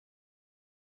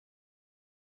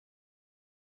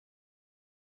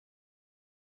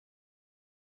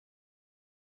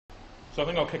So I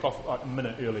think I'll kick off like a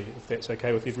minute early, if that's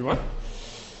okay with everyone.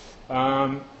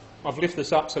 I've left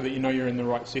this up so that you know you're in the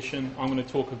right session. I'm going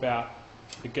to talk about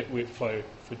the Git workflow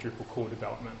for Drupal core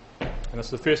development. And it's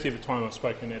the first ever time I've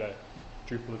spoken at a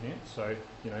Drupal event, so,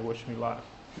 wish me luck.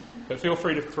 But feel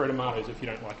free to throw tomatoes if you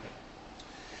don't like it.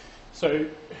 So,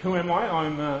 who am I?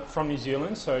 I'm from New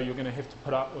Zealand, so you're going to have to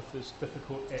put up with this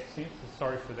difficult accent, so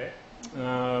sorry for that.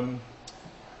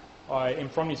 I am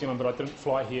from New Zealand, but I didn't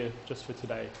fly here just for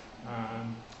today.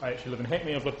 I actually live in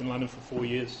Hackney. I've lived in London for 4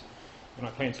 years, and I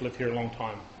plan to live here a long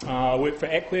time. I work for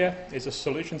Acquia as a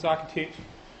solutions architect,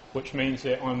 which means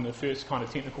that I'm the first kind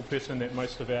of technical person that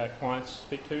most of our clients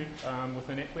speak to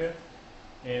within Acquia.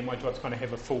 And my job is kind of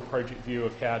have a full project view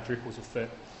of how Drupal's a fit,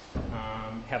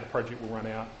 how the project will run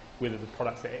out, whether the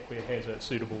products that Acquia has are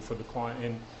suitable for the client.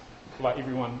 And like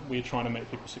everyone, we're trying to make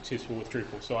people successful with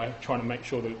Drupal, so I'm trying to make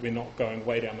sure that we're not going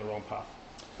way down the wrong path.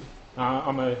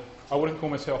 I wouldn't call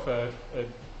myself a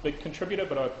big contributor,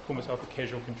 but I'd call myself a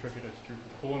casual contributor to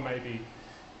Drupal core, maybe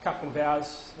a couple of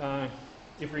hours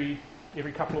every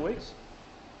couple of weeks.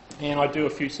 And I do a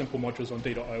few simple modules on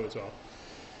D.O as well.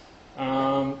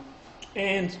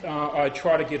 I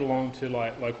try to get along to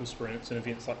like local sprints and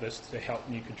events like this to help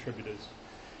new contributors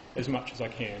as much as I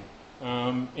can.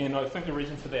 And I think the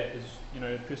reason for that is,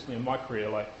 personally in my career,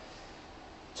 like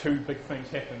two big things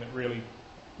happened that really,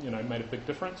 made a big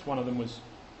difference. One of them was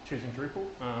choosing Drupal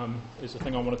is the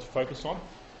thing I wanted to focus on,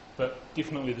 but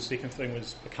definitely the second thing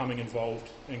was becoming involved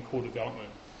in core development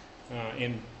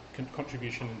and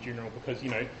contribution in general, because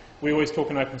we always talk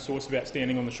in open source about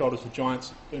standing on the shoulders of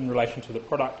giants in relation to the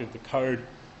product of the code,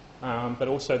 but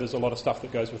also there's a lot of stuff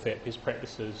that goes with that, best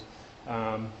practices,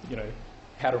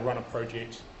 how to run a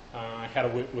project, how to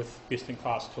work with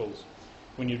best-in-class tools.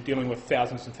 When you're dealing with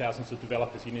thousands and thousands of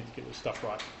developers, you need to get this stuff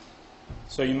right.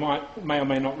 So you may or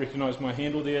may not recognise my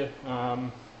handle there,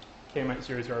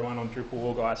 Cammate001 on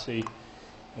Drupal.org, IRC,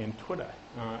 and Twitter.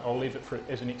 I'll leave it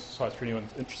as an exercise for anyone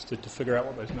interested to figure out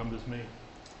what those numbers mean.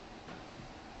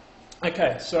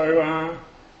 Okay, so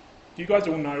do you guys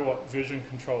all know what version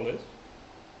control is?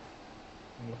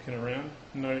 I'm looking around.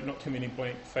 No, not too many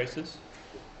blank faces.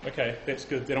 Okay, that's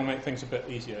good. That'll make things a bit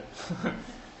easier.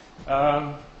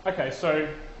 Okay, so,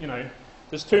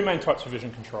 there's two main types of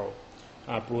version control,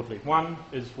 broadly. One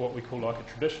is what we call like a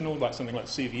traditional, like something like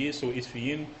CVS or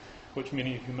SVN, which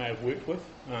many of you may have worked with.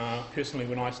 Personally,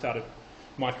 when I started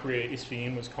my career,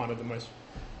 SVN was kind of the most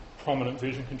prominent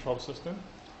version control system.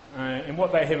 And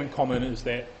what they have in common is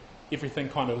that everything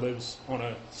kind of lives on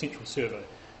a central server.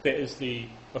 That is the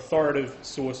authoritative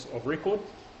source of record.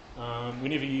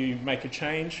 Whenever you make a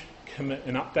change, commit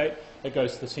an update, it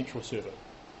goes to the central server.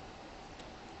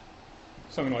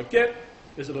 Something like Git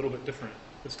is a little bit different.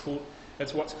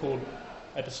 It's what's called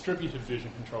a distributed version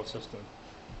control system.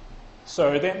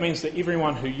 So that means that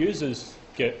everyone who uses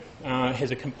Git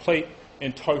has a complete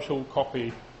and total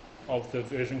copy of the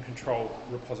version control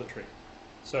repository.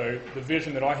 So the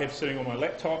version that I have sitting on my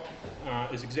laptop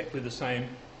is exactly the same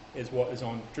as what is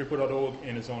on Drupal.org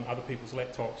and is on other people's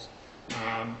laptops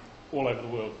all over the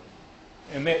world.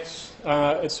 And that's,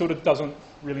 it sort of doesn't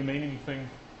really mean anything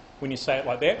when you say it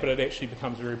like that, but it actually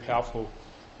becomes very powerful,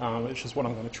 which is what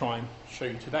I'm going to try and show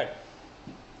you today.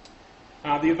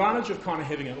 The advantage of kind of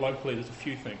having it locally, there's a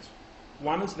few things.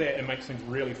 One is that it makes things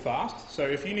really fast. So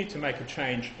if you need to make a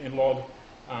change and log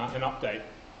an update,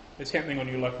 it's happening on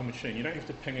your local machine. You don't have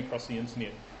to ping across the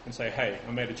internet and say, hey,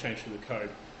 I made a change to the code.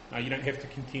 You don't have to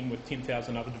contend with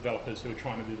 10,000 other developers who are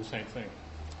trying to do the same thing.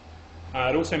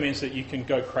 It also means that you can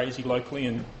go crazy locally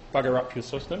and bugger up your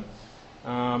system.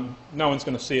 No one's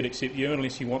going to see it except you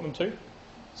unless you want them to.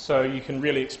 So you can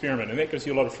really experiment, and that gives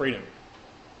you a lot of freedom.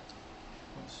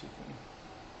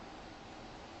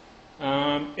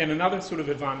 And another sort of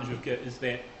advantage of Git is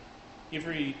that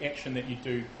every action that you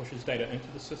do pushes data into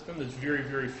the system. There's very,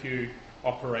 very few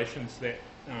operations that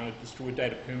destroy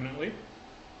data permanently.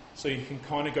 So you can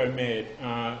kind of go mad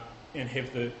and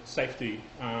have the safety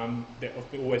that of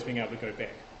always being able to go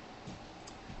back.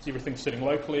 So everything's sitting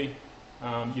locally.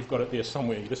 You've got it there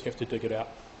somewhere. You just have to dig it out.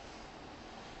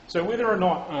 So whether or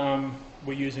not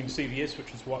we're using CVS,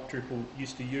 which is what Drupal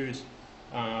used to use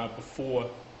before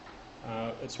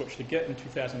it switched to Git in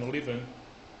 2011,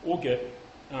 or Git,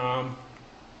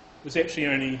 there's actually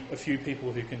only a few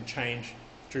people who can change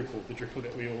Drupal, the Drupal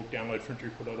that we all download from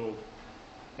Drupal.org.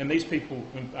 And these people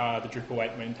are the Drupal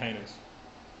 8 maintainers.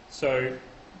 So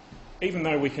even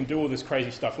though we can do all this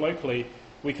crazy stuff locally,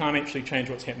 we can't actually change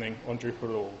what's happening on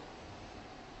Drupal.org.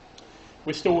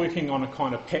 We're still working on a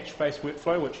kind of patch-based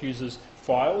workflow which uses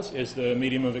files as the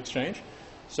medium of exchange.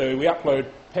 So we upload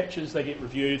patches, they get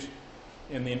reviewed,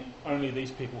 and then only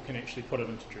these people can actually put it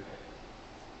into Drupal.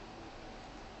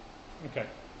 Okay.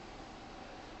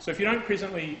 So if you don't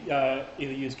presently either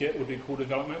use Git or do core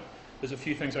development, there's a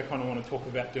few things I kind of want to talk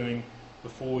about doing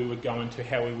before we would go into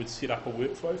how we would set up a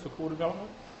workflow for core development.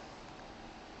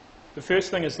 The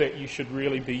first thing is that you should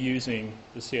really be using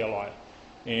the CLI.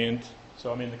 And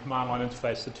so I mean the command line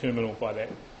interface, the terminal by that.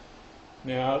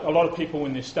 Now, a lot of people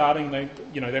when they're starting, they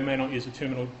may not use the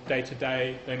terminal day to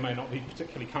day, they may not be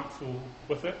particularly comfortable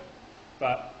with it,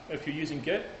 but if you're using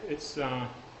Git, it's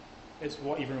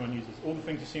what everyone uses. All the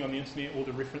things you see on the internet, all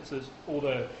the references, all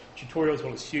the tutorials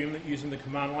will assume that you're using the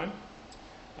command line.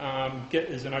 Git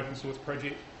is an open source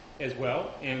project as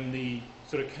well, and the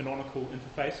sort of canonical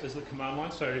interface is the command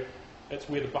line, so it's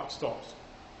where the buck stops.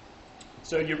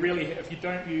 So you really, if you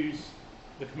don't use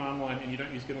the command line and you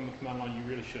don't use Git on the command line, you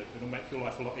really should. It'll make your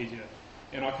life a lot easier.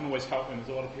 And I can always help, and there's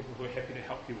a lot of people who are happy to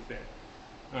help you with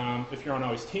that. If you're on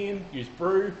OS 10, use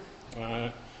Brew.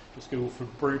 Just Google for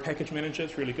Brew Package Manager,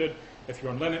 it's really good. If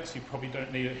you're on Linux, you probably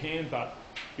don't need it at hand, but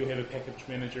you'll have a package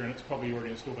manager and it's probably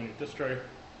already installed on your distro.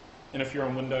 And if you're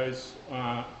on Windows,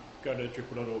 go to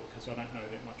Drupal.org, because I don't know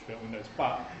that much about Windows,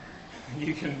 but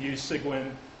you can use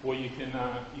Sigwin, or you can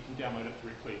download it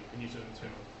directly and use it in the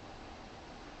terminal.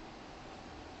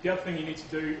 The other thing you need to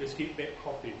do is get that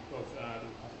copy of the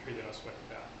repository that I spoke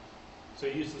about. So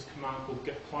you use this command called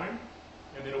git clone,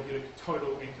 and that'll get a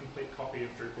total and complete copy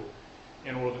of Drupal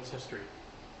and all of its history.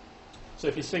 So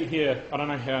if you see here, I don't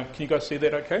know how, can you guys see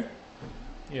that okay?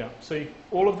 Yeah, see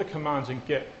all of the commands in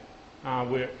Git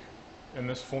work in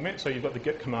this format. So you've got the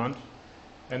git command,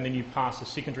 and then you pass a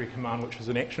secondary command, which is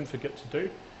an action for Git to do,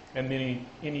 and then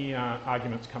any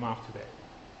arguments come after that.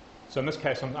 So in this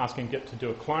case, I'm asking Git to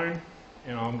do a clone,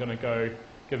 and I'm going to go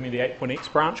give me the 8.x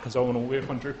branch because I want to work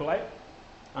on Drupal 8.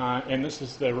 And this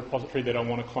is the repository that I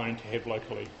want to clone to have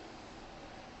locally.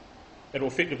 It'll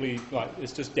effectively,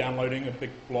 it's just downloading a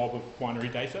big blob of binary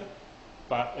data,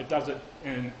 but it does it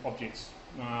in objects.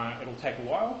 It'll take a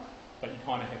while, but you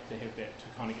kind of have to have that to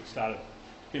kind of get started.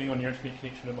 Depending on your internet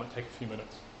connection, it might take a few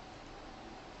minutes.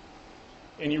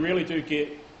 And you really do get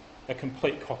a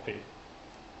complete copy.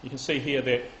 You can see here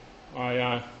that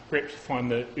I prepped to find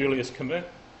the earliest commit.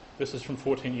 This is from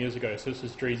 14 years ago, so this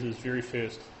is Dries' very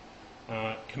first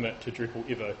commit to Drupal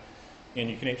ever. And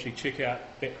you can actually check out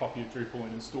that copy of Drupal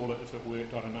and install it if it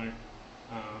worked, I don't know,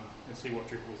 and see what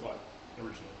Drupal was like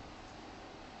originally.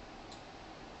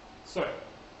 So,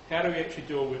 how do we actually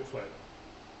do a workflow?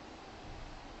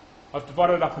 I've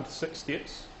divided it up into 6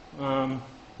 steps.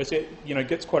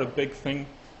 Git's quite a big thing,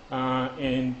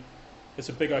 and it's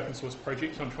a big open source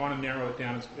project, so I'm trying to narrow it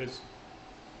down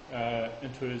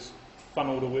into as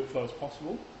funneled a workflow as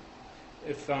possible.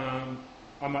 If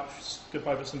I might skip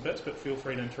over some bits, but feel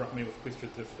free to interrupt me with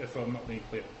questions if I'm not being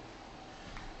clear.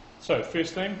 So,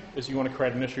 first thing is you want to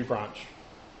create an issue branch.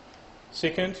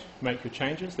 Second, make your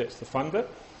changes, that's the fun bit.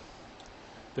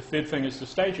 The third thing is to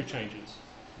stage your changes.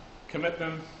 Commit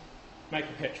them, make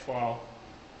a patch file,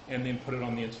 and then put it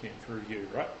on the internet for review,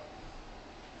 right?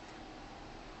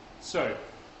 So,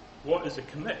 what is a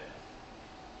commit?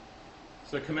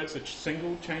 So a commit's a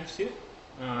single change set.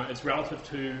 It's relative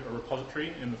to a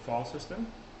repository in the file system.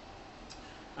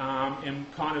 And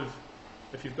kind of,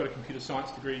 if you've got a computer science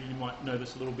degree, you might know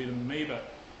this a little better than me,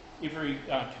 but every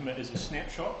commit is a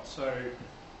snapshot. So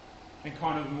in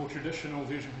kind of a more traditional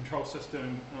version control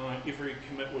system, every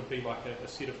commit would be like a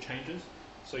set of changes.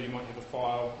 So you might have a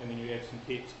file, and then you add some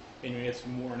text, and you add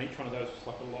some more, and each one of those is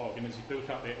like a log. And as you build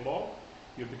up that log,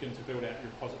 you begin to build out your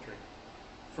repository.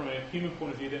 From a human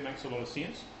point of view, that makes a lot of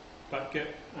sense. But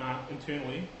Git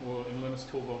internally, or in Linux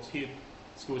toolbox here,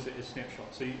 scores it as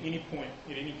snapshot. So at any point,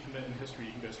 at any commit in history,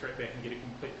 you can go straight back and get a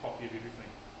complete copy of everything.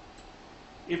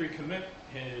 Every commit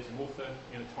has an author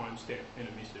and a timestamp and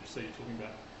a message. So you're talking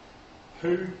about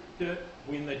who did it,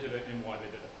 when they did it, and why they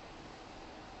did it.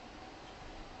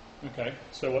 Okay,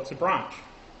 so what's a branch?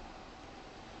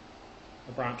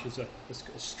 A branch is a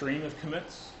stream of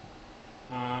commits.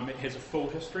 It has a full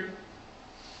history.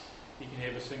 You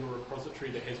can have a single repository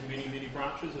that has many, many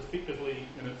branches, effectively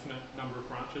an infinite number of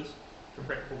branches for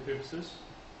practical purposes.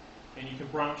 And you can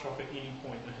branch off at any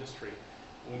point in history,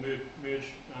 or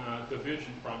merge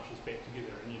divergent branches back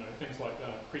together. And things like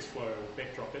PressFlow or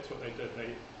Backdrop, that's what they did.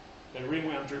 They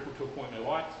rewound Drupal to a point they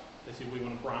liked. They said, we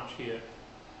want to branch here,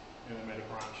 and they made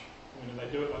a branch. When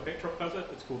they do it like Backdrop does it,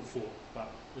 it's called a fork,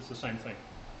 but it's the same thing.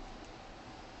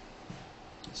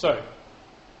 So,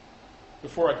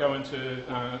 before I go into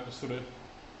the sort of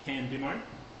CAN demo, I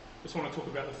just want to talk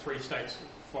about the 3 states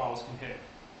files can have.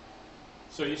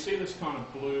 So you see this kind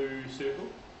of blue circle?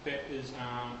 That is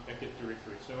a Git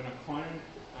directory. So when I clone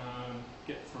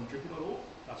Git from Drupal.org,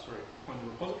 clone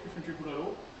the repository from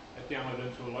Drupal.org, it downloaded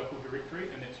into a local directory,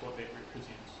 and that's what that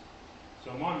represents.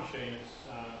 So on my machine, it's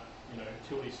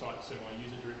utility sites, so my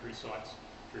user directory sites,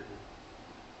 Drupal.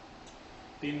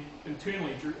 Then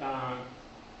internally,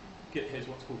 Git has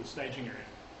what's called a staging area.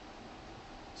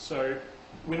 So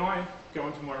when I go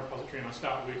into my repository and I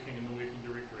start working in the working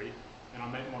directory and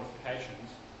I make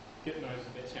modifications, Git knows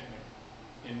that that's happening.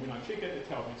 And when I check it, it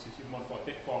tells me, it says you've modified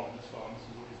that file and this file, and this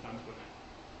is what you've done to it.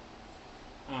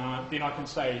 Then I can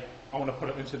say I want to put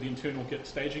it into the internal Git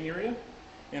staging area,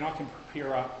 and I can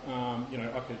prepare up,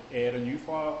 I could add a new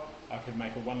file, I could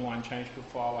make a one-line change to a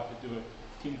file, I could do a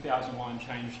 10,000 line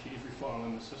change to every file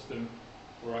in the system,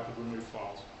 or I could remove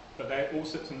files. But that all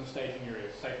sits in the staging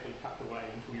area, safely tucked away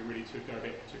until you're ready to go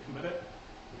back to commit it,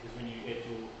 because when you add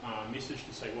your message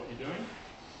to say what you're doing,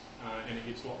 and it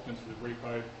gets locked into the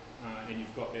repo, and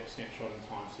you've got that snapshot in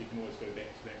time, so you can always go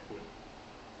back to that point.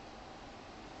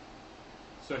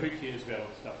 So who cares about all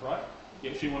this stuff, right?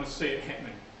 You actually want to see it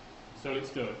happening. So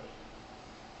let's do it.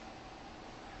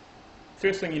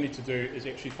 First thing you need to do is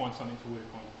actually find something to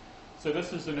work on. So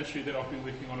this is an issue that I've been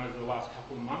working on over the last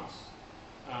couple of months.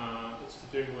 It's to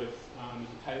do with there's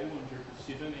a table in Drupal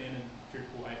 7 and in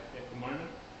Drupal 8 at the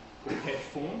moment called cache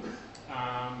form,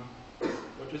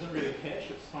 which isn't really a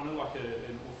cache, it's kind of like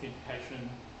an authentication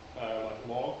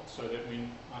log, so that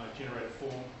when I generate a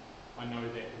form, I know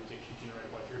that it was actually generated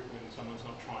by Drupal and someone's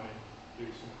not trying to do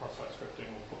some cross-site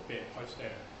scripting or put bad post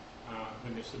data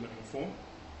when they're submitting a form.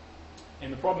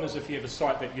 And the problem is if you have a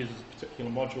site that uses a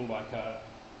particular module like a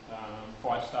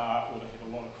 5-star, or they have a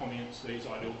lot of comments, these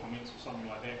ideal comments or something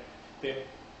like that, that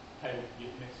table can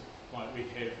get massive. Like we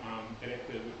have at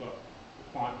Active, we've got a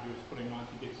client who is putting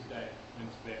 90 gigs a day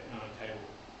into that table.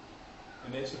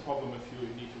 And that's the problem if you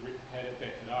need to replicate it,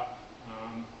 back it up,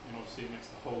 and obviously it makes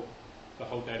the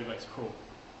whole database crawl.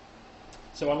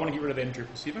 So I want to get rid of that in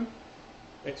Drupal 7.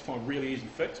 That's fine, really easy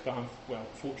fix, but well,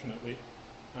 fortunately,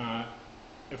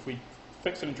 if we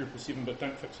fix it in Drupal 7 but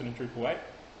don't fix it in Drupal 8,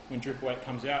 when Drupal 8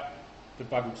 comes out, the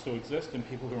bug will still exist, and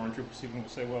people who are on Drupal 7 will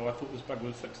say, well, I thought this bug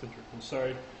was fixed in Drupal,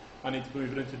 so I need to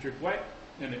move it into Drupal 8,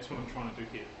 and that's what I'm trying to do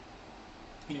here.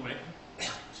 Anyway,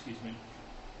 excuse me.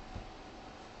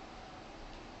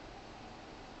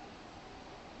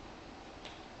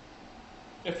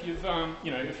 If you've,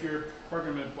 if you're a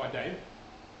programmer by day,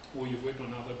 or you've worked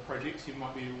on other projects, you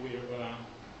might be aware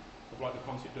of like the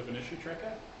concept of an issue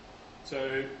tracker.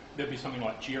 So there'd be something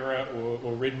like Jira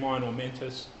or Redmine or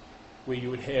Mantis, where you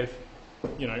would have,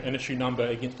 an issue number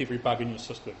against every bug in your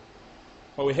system.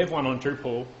 Well, we have one on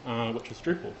Drupal, which is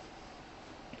Drupal.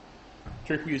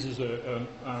 Drupal uses a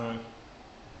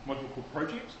module called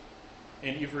Project,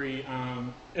 and every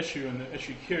issue in the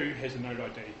issue queue has a node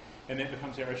ID, and that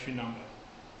becomes our issue number.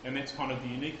 And that's kind of the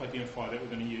unique identifier that we're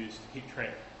going to use to keep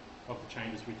track of the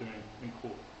changes we're doing in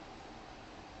core.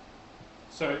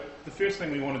 So the first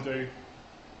thing we want to do,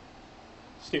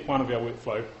 step one of our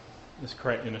workflow, is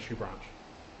create an issue branch.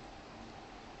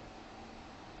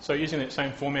 So using that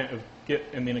same format of git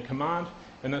and then a command,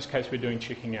 in this case we're doing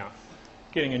checking out,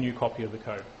 getting a new copy of the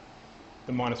code.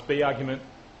 The -b argument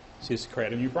says to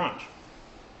create a new branch.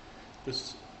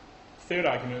 This third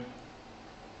argument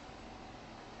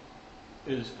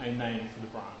is a name for the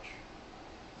branch.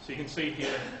 So you can see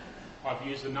here I've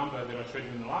used the number that I showed you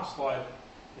in the last slide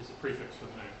as a prefix for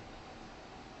the name.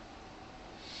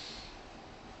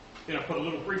 Then I put a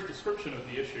little brief description of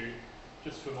the issue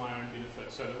just for my own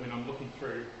benefit, so that when I'm looking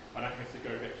through, I don't have to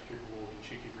go back to Drupal and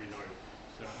check every node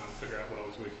to figure out what I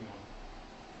was working on.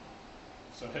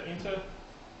 So I hit enter,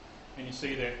 and you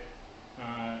see that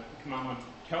the command line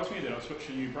tells me that I've switched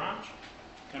to a new branch,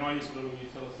 and I use a little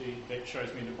utility that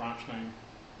shows me the branch name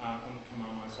on the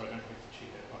command line, so I don't have to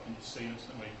check it. I can just see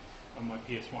instantly on my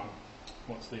PS1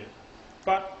 what's there.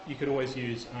 But you could always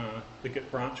use the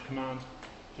git branch command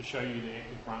to show you the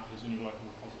active branches in your local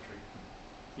repository.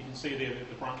 You can see there that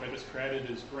the branch I just created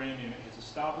is green and it has a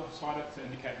star beside it to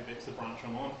indicate that that's the branch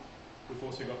I'm on. We've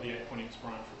also got the 8.x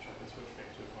branch, which I can switch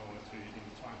back to if I wanted to at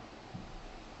any time.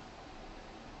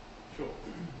 Sure.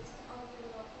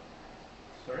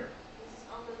 Sorry? This is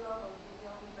on the local, the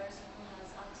only person who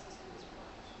has access to this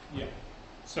branch. Yeah.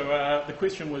 So the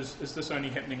question was, is this only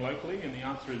happening locally? And the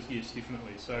answer is yes,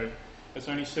 definitely. So it's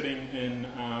only sitting in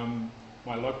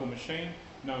my local machine.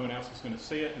 No one else is going to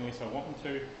see it unless I want them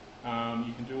to.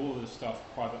 You can do all of this stuff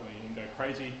privately and go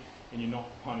crazy, and you're not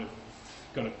kind of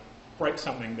going to break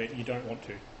something that you don't want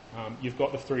to. You've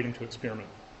got the freedom to experiment.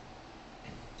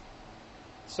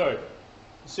 So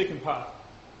the second part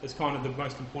is kind of the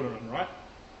most important one, right?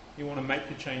 You want to make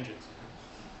your changes.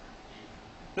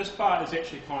 This part is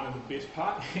actually kind of the best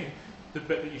part, the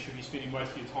bit that you should be spending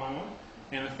most of your time on.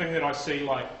 And the thing that I see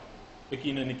like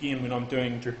again and again when I'm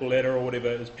doing Drupal ladder or whatever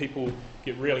is people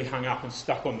get really hung up and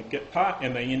stuck on the Git part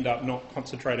and they end up not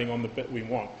concentrating on the bit we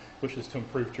want, which is to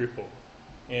improve Drupal.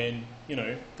 And, you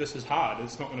know, this is hard.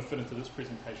 It's not going to fit into this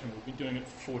presentation. We've been doing it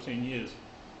for 14 years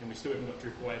and we still haven't got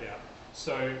Drupal 8 out.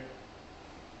 So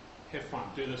have fun,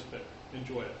 do this bit,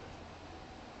 enjoy it.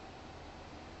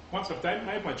 Once I've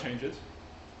made my changes,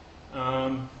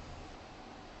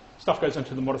 stuff goes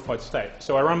into the modified state.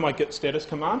 So I run my git status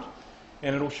command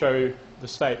and it'll show the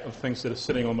state of things that are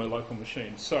sitting on my local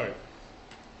machine. So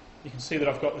you can see that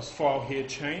I've got this file here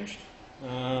changed,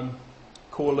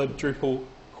 core lib Drupal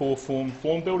core form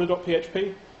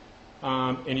builder.php,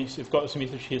 and you've got this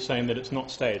message here saying that it's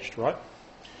not staged, right?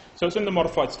 So it's in the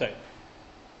modified state.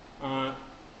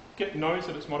 Git knows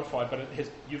that it's modified, but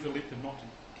you've elected not to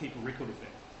keep a record of that.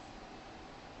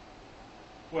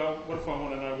 Well, what if I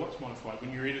want to know what's modified?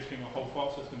 When you're editing a whole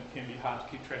file system, it can be hard to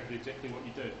keep track of exactly what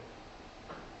you did.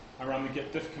 I run the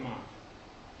git diff command.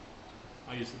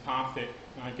 I use the path that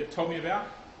Git told me about,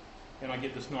 and I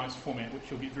get this nice format, which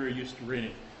you'll get very used to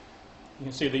reading. You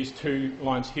can see these two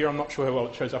lines here. I'm not sure how well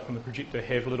it shows up on the projector,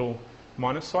 have little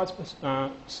minus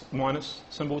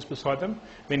symbols beside them,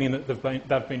 meaning that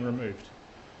they've been removed.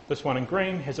 This one in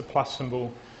green has a plus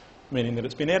symbol, meaning that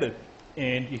it's been added.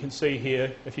 And you can see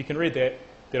here, if you can read that,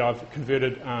 that I've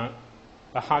converted a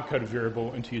hard-coded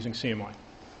variable into using CMI.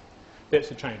 That's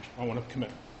the change I want to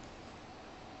commit.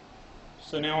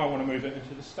 So now I want to move it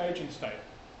into the staging state.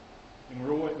 And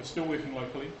we're still working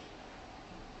locally.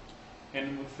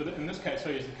 And in this case, I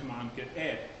use the command git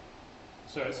add.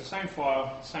 So it's the same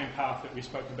file, same path that we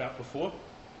spoke about before.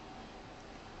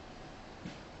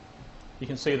 You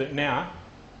can see that now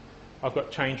I've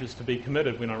got changes to be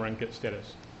committed when I run git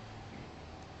status.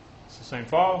 It's the same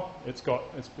file, it's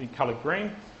been coloured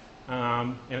green,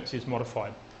 and it says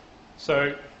modified.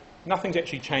 So nothing's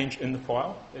actually changed in the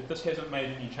file. This hasn't made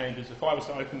any changes. If I was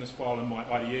to open this file in my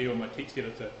IDE or my text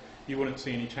editor, you wouldn't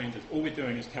see any changes. All we're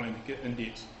doing is telling the git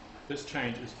index, this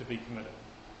change is to be committed.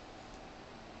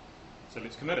 So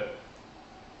let's commit it.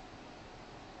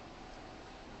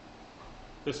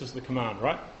 This is the command,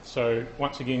 right? So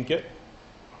once again, git,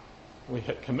 we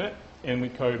hit commit, and we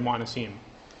code -m.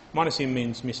 -m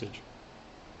means message.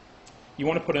 You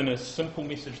want to put in a simple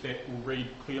message that will read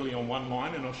clearly on one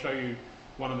line, and I'll show you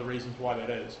one of the reasons why that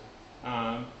is.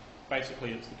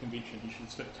 Basically, it's the convention. You should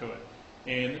stick to it.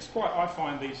 And I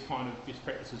find these kind of best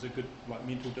practices a good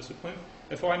mental discipline.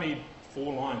 If I need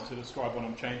 4 lines to describe what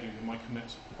I'm changing, then my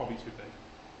commit's probably too big.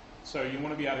 So you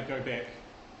want to be able to go back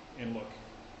and look.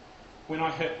 When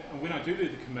I do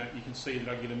the commit, you can see that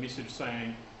I get a message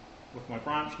saying, with my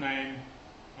branch name,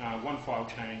 1 file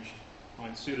changed, I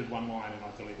inserted 1 line and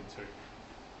I deleted 2.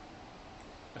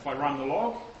 If I run the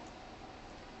log,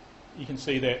 you can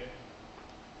see that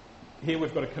here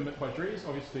we've got a commit by Dries,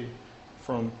 obviously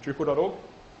from Drupal.org,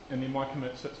 and then my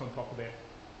commit sits on top of that.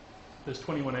 There's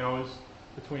 21 hours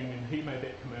between when he made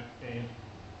that commit and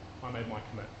I made my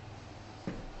commit.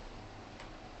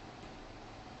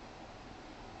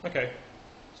 Okay,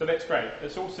 so that's great.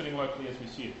 It's all sitting locally as we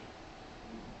said.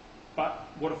 But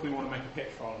what if we want to make a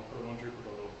patch file and put it on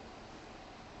Drupal.org?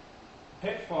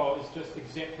 Patch file is just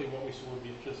exactly what we saw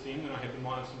just then when I had the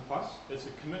minus and plus. It's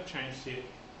a commit change set.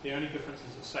 The only difference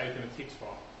is it's saved in a text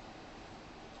file.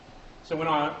 So when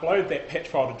I upload that patch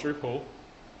file to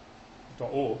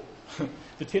Drupal.org,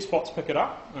 the test bots pick it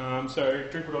up. So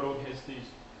Drupal.org has these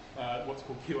what's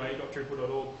called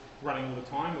QA.Drupal.org running all the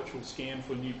time, which will scan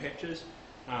for new patches.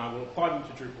 We'll apply them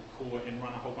to Drupal core and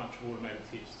run a whole bunch of automated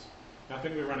tests. Now, I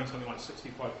think we're running something like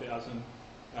 65,000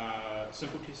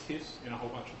 simple tests and a whole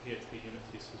bunch of PHP unit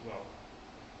tests as well.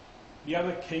 The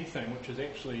other key thing, which is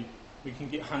actually, we can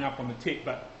get hung up on the tech,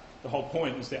 but the whole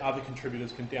point is that other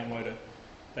contributors can download it.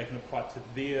 They can apply it to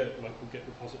their local Git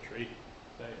repository.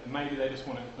 Maybe they just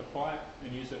want to apply it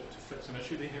and use it to fix an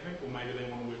issue they're having, or maybe they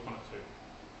want to work on it too.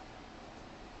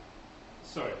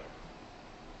 So,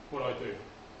 what do?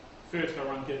 First, I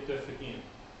run git diff again.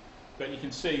 But you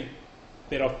can see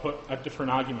that I've put a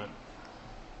different argument.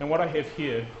 And what I have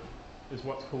here is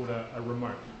what's called a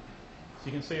remote. So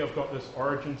you can see I've got this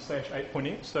origin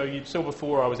 /8.x. So you saw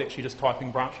before I was actually just typing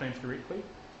branch names directly.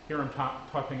 Here I'm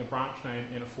typing a branch name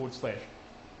and a /.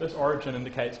 This origin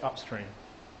indicates upstream.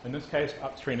 In this case,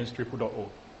 upstream is Drupal.org.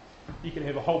 You can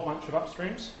have a whole bunch of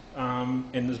upstreams,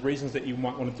 and there's reasons that you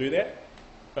might want to do that.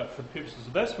 But for the purposes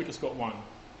of this, we just got one.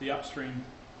 The upstream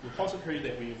repository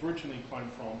that we originally cloned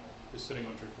from is sitting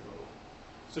on Drupal.org.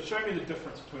 So show me the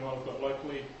difference between what I've got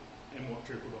locally and what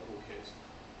Drupal.org has.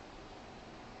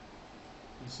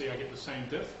 You see I get the same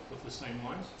diff with the same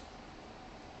lines.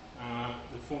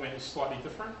 The format is slightly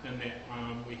different in that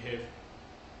we have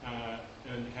an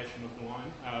indication of the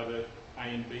line, the A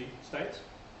and B states.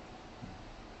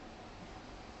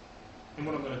 And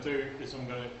what I'm going to do is I'm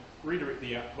going to redirect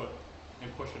the output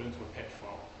and push it into a patch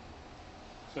file.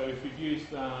 So if you've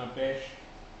used Bash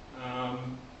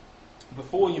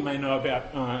before, you may know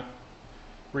about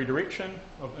redirection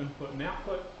of input and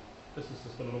output. This is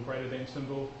just a little greater than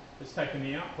symbol. It's taking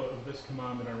the output of this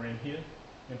command that I ran here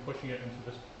and pushing it into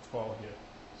this file here.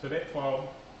 So that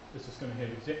file is just going to have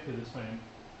exactly the same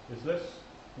as this.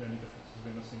 The only difference is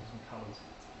we're missing some colours.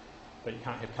 But you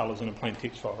can't have colours in a plain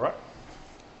text file, right?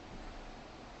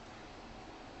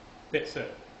 That's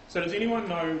it. So does anyone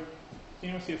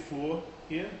see a flaw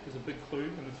here? There's a big clue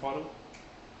in the title.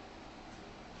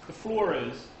 The flaw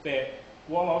is that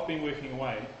while I've been working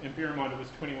away, and bear in mind it was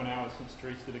 21 hours since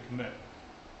Therese did a commit,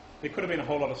 there could have been a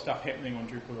whole lot of stuff happening on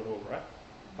Drupal.org, right?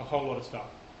 A whole lot of stuff.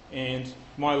 And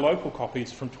my local copy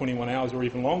is from 21 hours or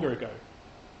even longer ago.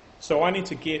 So I need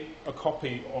to get a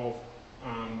copy of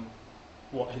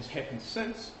what has happened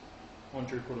since on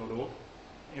Drupal.org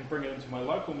and bring it into my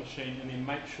local machine and then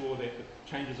make sure that the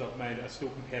changes I've made are still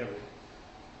compatible.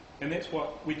 And that's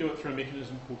what we do it through a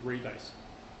mechanism called rebase.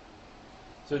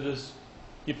 So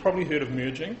you've probably heard of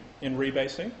merging and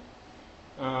rebasing.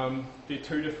 There are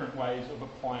two different ways of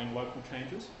applying local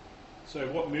changes. So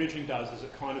what merging does is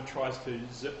it kind of tries to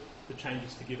zip the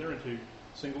changes together into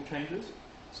single changes.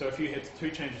 So if you had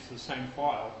two changes to the same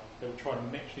file, it will try to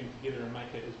match them together and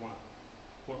make it as one.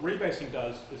 What rebasing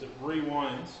does is it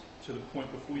rewinds to the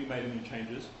point before you made any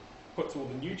changes, puts all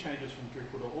the new changes from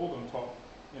Drupal.org on top,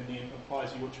 and then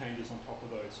applies your changes on top of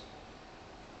those.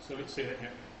 So let's see that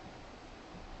happen.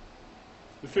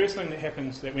 The first thing that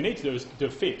happens that we need to do is do a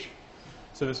fetch.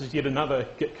 So this is yet another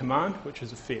git command, which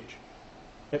is a fetch.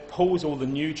 It pulls all the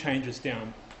new changes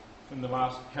down in the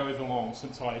last however long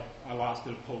since I last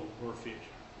did a pull or a fetch.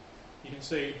 You can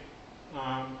see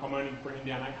I'm only bringing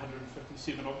down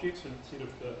 857 objects instead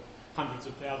of the hundreds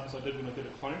of thousands I did when I did a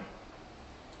clone.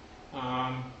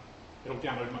 It'll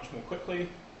download much more quickly,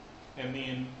 and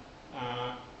then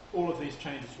all of these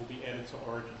changes will be added to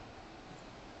Origin.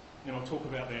 And I'll talk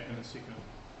about that in a second.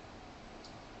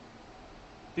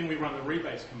 Then we run the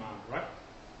rebase command, right?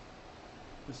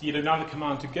 It's yet another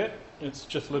command to Git. It's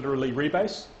just literally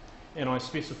rebase, and I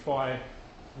specify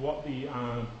what the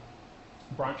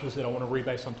branches that I want to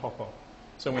rebase on top of.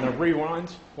 So when I rewind,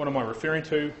 what am I referring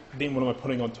to? Then what am I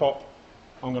putting on top?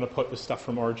 I'm going to put the stuff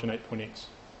from Origin 8.x.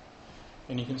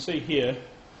 And you can see here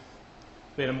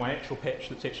that in my actual patch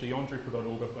that's actually on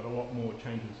Drupal.org, I've got a lot more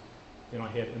changes than I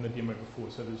had in the demo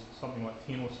before. So there's something like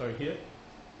 10 or so here.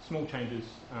 Small changes,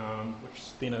 which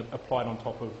then are applied on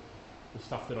top of the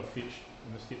stuff that I've fetched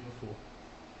in the step before.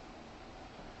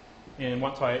 And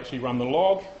once I actually run the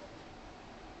log,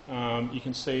 you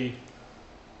can see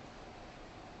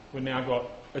we've now got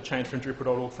a change from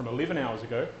Drupal.org from 11 hours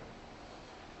ago.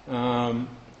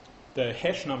 The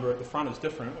hash number at the front is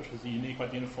different, which is the unique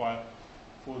identifier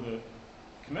for the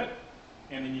commit.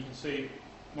 And then you can see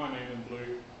my name in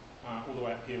blue all the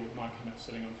way up here with my commit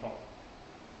sitting on top.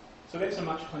 So that's a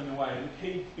much cleaner way. And the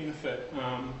key benefit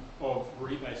of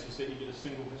rebase is that you get a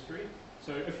single history.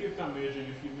 So if you've done merging,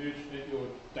 if you merged at your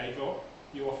day job,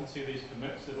 you often see these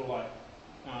commits that are like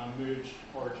merge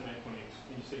Origin 8.x,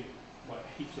 and you see like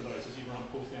heaps of those as everyone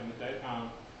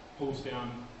pulls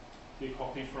down their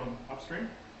copy from upstream.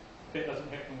 That doesn't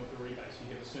happen with the rebase.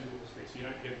 You have a single history, so you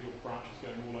don't have your branches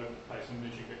going all over the place and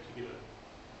merging back together.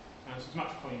 So it's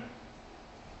much cleaner.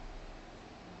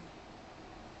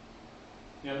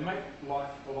 Now, to make life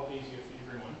a lot easier for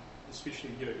everyone,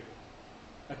 especially you,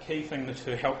 a key thing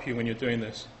to help you when you're doing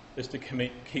this is to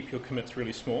keep your commits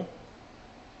really small.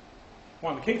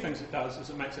 One of the key things it does is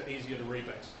it makes it easier to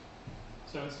rebase.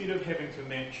 So instead of having to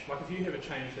match, like if you have a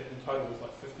change that in total is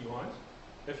like 50 lines,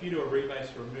 if you do a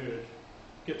rebase or a merge,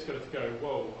 Git's got to go,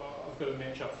 whoa, I've got to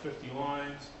match up 50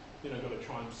 lines, then I've got to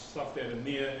try and stuff that in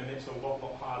there, and that's a lot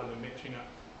harder than matching up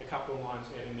a couple of lines,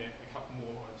 adding that a couple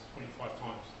more lines 25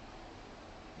 times.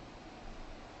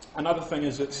 Another thing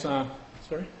is it's, sorry?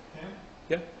 Cam?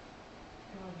 Yeah?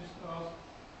 Can I just ask,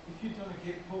 if you'd done a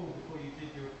git pull before you did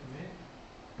your commit,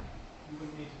 you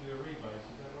wouldn't need to do a rebase,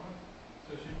 is that right?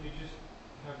 So shouldn't we just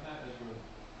have that as your...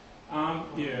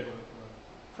 Yeah.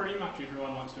 Pretty much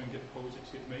everyone likes doing git pulls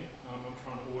except me. I'm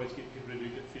trying to always get people to do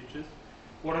git fetches.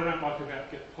 What I don't like about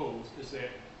git pulls is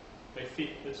that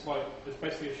it's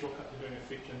basically a shortcut to doing a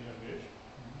fetch and then a merge,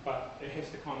 but it has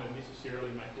to kind of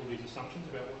necessarily make all these assumptions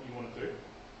about what you want to do,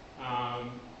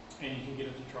 and you can get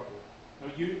into trouble. Now,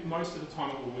 most of the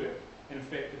time it will work, and in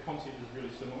fact the concept is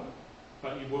really similar,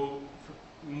 but you will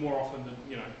more often than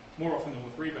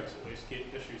with rebase at least get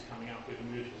issues coming up where the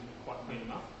merge isn't quite clean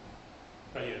enough.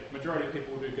 But yeah, majority of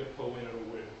people will do git pull and it'll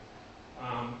work.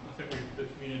 I think the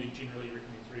community generally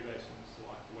recommends rebasing. It's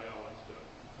like the way I like to do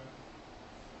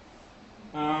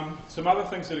it. Some other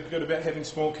things that are good about having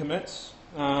small commits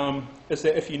is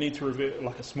that if you need to revert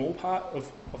like a small part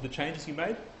of the changes you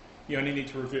made, you only need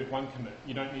to revert one commit.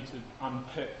 You don't need to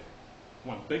unpick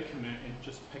one big commit and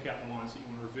just pick out the lines that you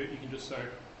want to revert. You can just say,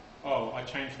 oh, I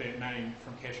changed that name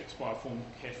from cache expire form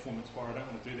to cache form expire. I don't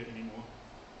want to do that anymore.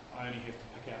 I only have to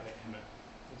pick out that commit.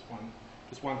 It's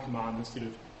just one command instead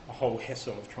of a whole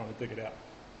hassle of trying to dig it out.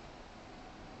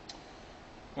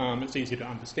 It's easier to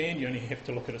understand. You only have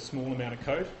to look at a small amount of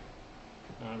code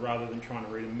rather than trying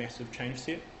to read a massive change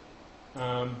set.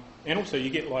 And also you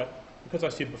get because I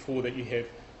said before that you have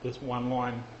this one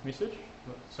line message,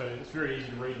 so it's very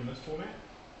easy to read in this format,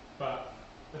 but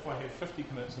if I have 50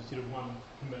 commits instead of one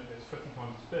commit that's 50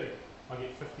 times as big, I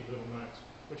get 50 little notes,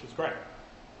 which is great.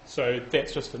 So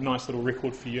that's just a nice little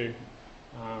record for you.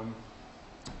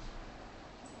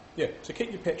 Yeah, so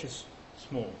keep your patches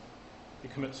small,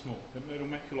 your commits small. It'll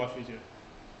make your life easier.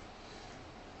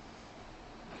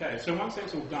 Okay, so once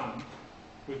that's all done,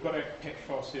 we've got our patch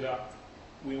file set up.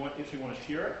 We actually want to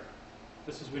share it.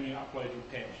 This is when you upload your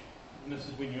patch. And this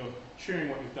is when you're sharing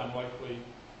what you've done locally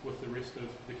with the rest of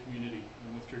the community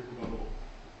and with Drupal.org.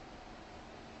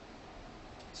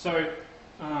 So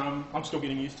I'm still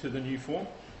getting used to the new form.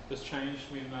 This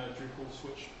changed when Drupal.org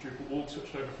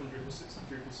switched over from Drupal 6 to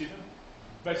Drupal 7.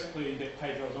 Basically, that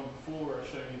page I was on before where I was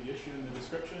showing you the issue in the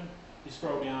description, you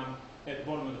scroll down, at the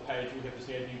bottom of the page we have this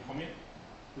add new comment.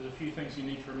 There's a few things you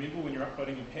need to remember when you're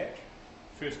uploading your patch.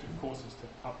 First, of course, is to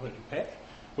upload your patch,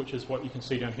 which is what you can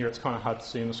see down here. It's kind of hard to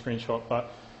see in the screenshot, but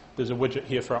there's a widget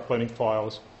here for uploading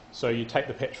files. So you take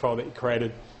the patch file that you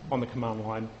created on the command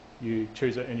line, you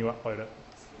choose it and you upload it.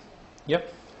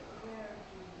 Yep.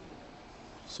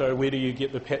 So where do you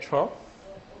get the patch file?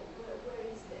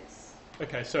 Where is this?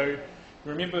 Okay, so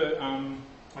remember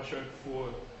I showed before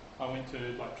I went to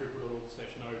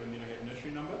Drupal.org/node and then I have an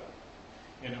issue number,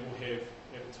 and it will have,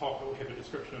 at the top, it will have a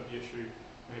description of the issue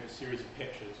and have a series of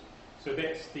patches. So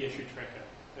that's the issue tracker.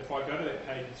 If I go to that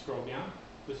page and scroll down,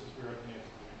 this is where I can add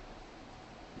the comment.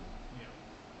 Yeah.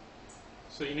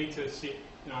 So you need to set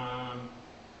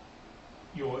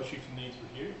your issue to needs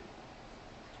review.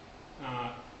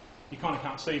 You kind of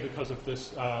can't see because of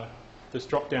this this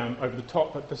drop down over the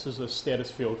top, but this is a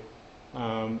status field,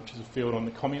 which is a field on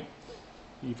the comment.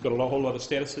 You've got a whole lot of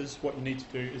statuses. What you need to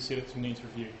do is set it to needs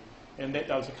review. And that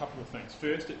does a couple of things.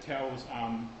 First, it tells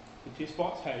the test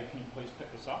bots, hey, can you please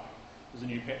pick this up? There's a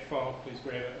new patch file, please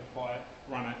grab it, apply it,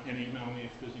 run it, and email me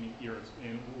if there's any errors.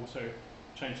 And it will also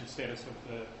change the status of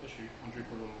the issue on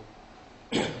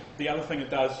Drupal.org. The other thing it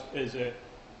does is it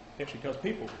actually tells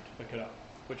people to pick it up,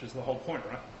 which is the whole point,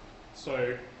 right?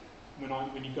 So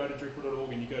when you go to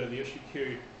Drupal.org and you go to the issue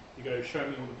queue, you go, show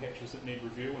me all the patches that need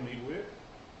review or need work,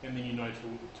 and then you know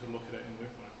to look at it and work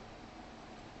on it.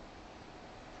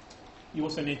 You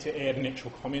also need to add an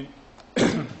actual comment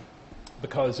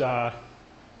because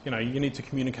you need to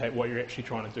communicate what you're actually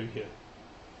trying to do here.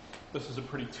 This is a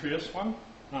pretty terse one.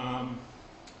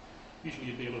 Usually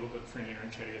you'd be a little bit friendlier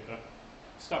and chattier, but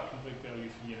stuff can big value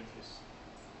for unit tests.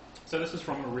 So this is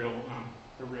from a real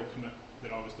commit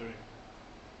that I was doing.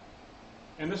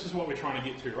 And this is what we're trying to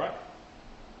get to, right?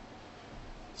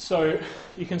 So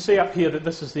you can see up here that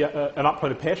this is an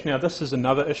uploaded patch. Now this is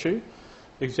another issue,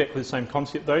 exactly the same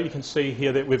concept though. You can see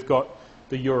here that we've got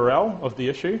the URL of the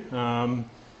issue.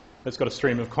 It's got a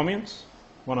stream of comments.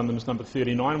 One of them is number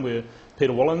 39 where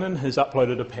Peter Wallinen has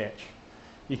uploaded a patch.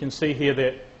 You can see here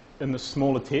that in the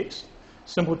smaller text,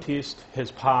 simple test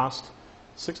has passed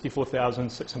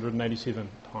 64,687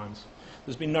 times.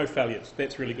 There's been no failures.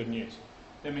 That's really good news.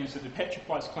 That means that the patch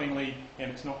applies cleanly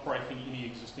and it's not breaking any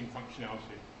existing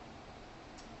functionality.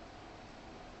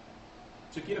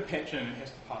 To get a patch in, it has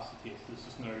to pass the test.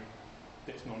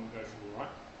 That's non-negotiable, right?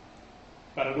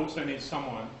 But it also needs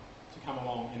someone to come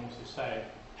along and also say,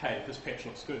 hey, this patch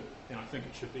looks good, and I think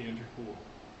it should be in Drupal.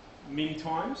 Many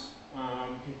times,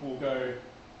 people will go,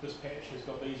 this patch has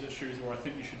got these issues, or I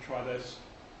think you should try this,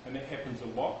 and that happens a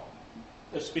lot,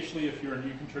 especially if you're a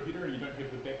new contributor and you don't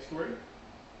have the backstory.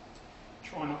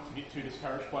 Try not to get too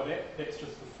discouraged by that. That's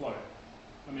just the flow.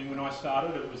 I mean, when I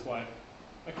started, it was like,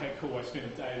 okay, cool, I spent a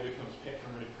day working on this patch,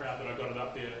 I'm really proud that I got it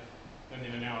up there, and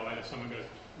then an hour later someone goes,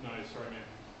 no, sorry man.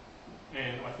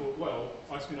 And I thought, well,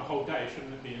 I spent a whole day,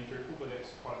 shouldn't it be in Drupal? But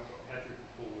that's quite how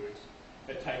Drupal works.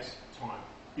 It takes time.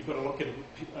 You've got to look at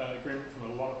agreement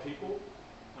from a lot of people.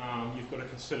 You've got to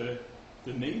consider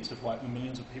the needs of like the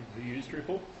millions of people who use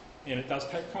Drupal, and it does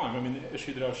take time. I mean, the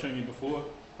issue that I was showing you before,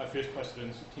 I first posted it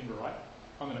in September, right?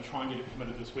 I'm going to try and get it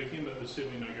committed this weekend, but there's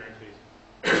certainly no guarantees.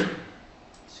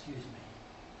 Excuse me.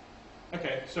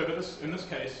 Okay, so in this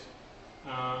case,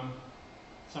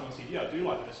 someone said, yeah, I do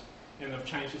like this, and they've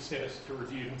changed the status to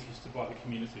reviewed and tested by the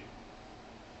community.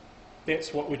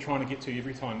 That's what we're trying to get to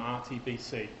every time,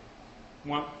 RTBC.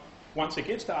 Once it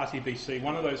gets to RTBC,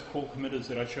 one of those core committers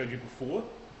that I showed you before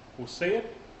will see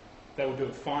it, they will do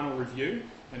a final review,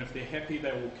 and if they're happy,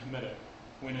 they will commit it.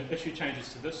 When an issue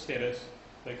changes to this status,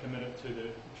 they commit it to the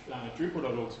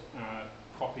Drupal.org's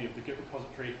copy of the Git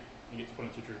repository and gets put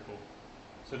into Drupal.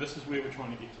 So this is where we're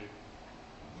trying to get to.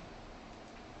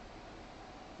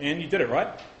 And you did it,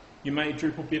 right? You made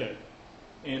Drupal better.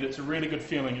 And it's a really good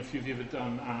feeling if you've ever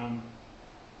done,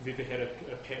 if you've ever had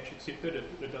a patch accepted.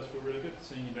 It does feel really good,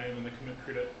 seeing your name in the commit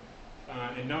credit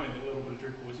and knowing that a little bit of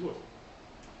Drupal was yours.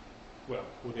 Well,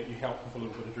 or that you helped with a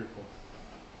little bit of Drupal.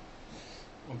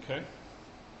 Okay.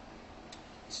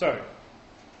 So,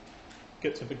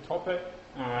 Git's a big topic.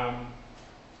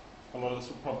 A lot of this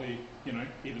will probably,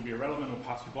 either be irrelevant or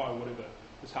pass you by or whatever.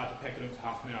 It's hard to pack it into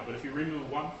half an hour. But if you remember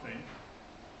one thing,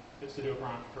 it's to do a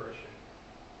branch per issue.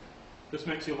 This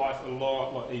makes your life a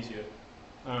lot easier.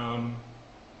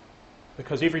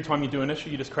 Because every time you do an issue,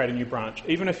 you just create a new branch.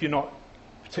 Even if you're not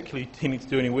particularly tending to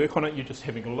do any work on it, you're just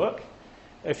having a look.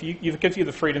 It gives you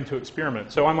the freedom to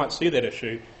experiment. So I might see that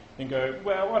issue and go,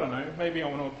 well, I don't know, maybe I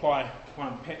want to apply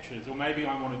one patches, or maybe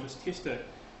I want to just test it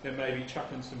and maybe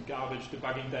chuck in some garbage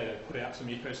debugging data, put out some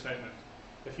echo statements.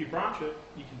 If you branch it,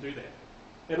 you can do that.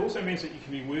 It also means that you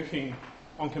can be working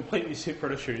on completely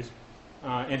separate issues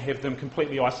and have them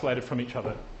completely isolated from each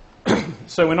other.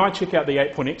 So when I check out the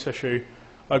 8.x issue,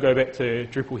 I go back to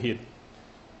Drupal head.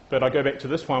 But I go back to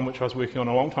this one, which I was working on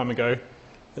a long time ago.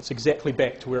 It's exactly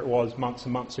back to where it was months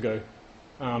and months ago.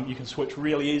 You can switch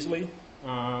really easily,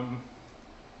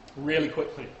 really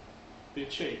quickly. They're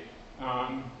cheap.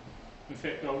 In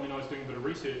fact, when I was doing a bit of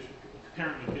research,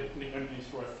 apparently Git only needs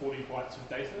to write 40 bytes of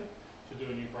data to do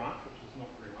a new branch, which is not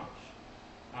very much.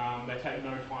 They take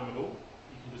no time at all.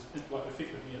 You can just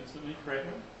effectively instantly create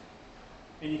one.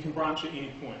 And you can branch at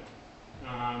any point.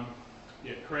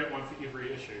 Create one for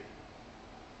every issue.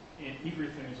 And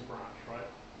everything is a branch, right?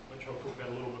 Which I'll talk about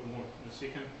a little bit more in a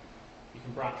second. You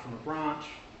can branch from a branch,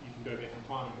 you can go back in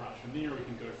time and branch from there, or you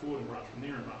can go forward and branch from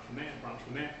there, and branch from that, and branch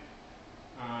from that.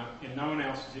 And no one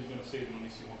else is ever going to see them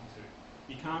unless you want to.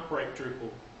 You can't break Drupal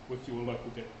with your local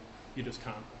Git. You just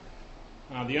can't.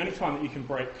 The only time that you can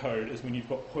break code is when you've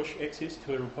got push access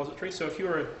to a repository. So if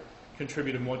you're a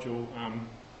contributor module,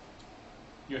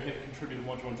 you have a contributor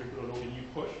module on Drupal.org and you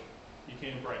push, you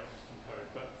can break some code.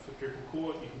 But for Drupal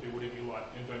core, you can do whatever you like,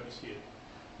 and don't be scared.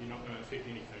 You're not going to affect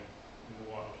anything in the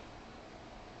wild.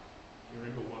 If you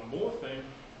remember one more thing,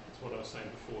 it's what I was saying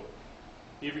before.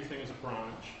 Everything is a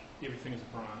branch. Everything is a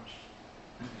branch.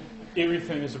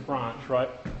 Everything is a branch, right?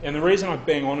 And the reason I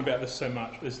bang on about this so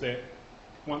much is that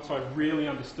once I really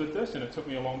understood this, and it took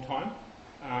me a long time,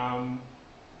 I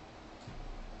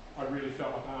really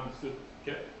felt like I understood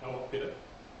Git a lot better.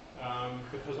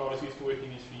 Because I was used to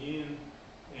working SVN,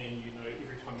 and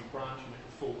every time you branch, you make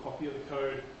a full copy of the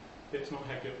code. That's not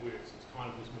how Git works. It's kind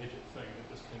of this magic thing that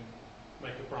just can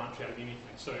make a branch out of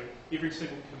anything. So every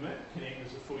single commit can act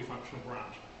as a fully functional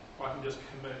branch. I can just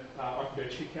commit, I can go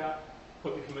check out,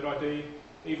 put the commit ID,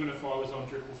 even if I was on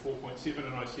Drupal 4.7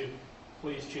 and I said,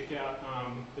 please check out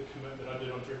the commit that I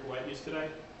did on Drupal 8 yesterday,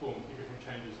 boom, everything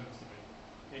changes instantly.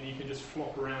 And you can just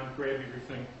flop around, grab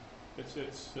everything. It's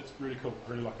really cool,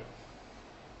 I really like it.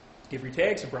 Every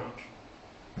tag's a branch.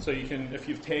 So you can, if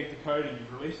you've tagged the code and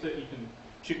you've released it, you can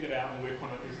check it out and work on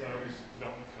it as though it's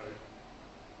development code.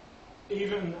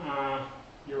 Even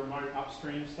your remote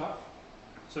upstream stuff.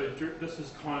 So this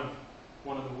is kind of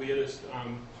one of the weirdest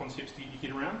concepts to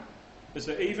get around, is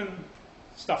that even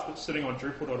stuff that's sitting on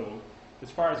Drupal.org, as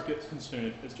far as Git's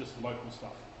concerned, is just local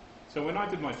stuff. So when I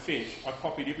did my fetch, I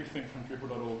copied everything from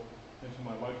Drupal.org into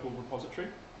my local repository.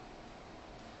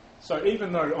 So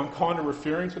even though I'm kind of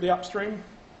referring to the upstream,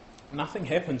 nothing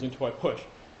happens until I push.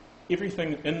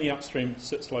 Everything in the upstream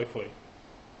sits locally.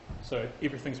 So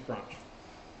everything's a branch.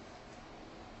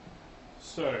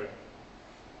 So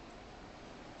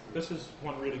this is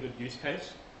one really good use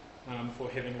case for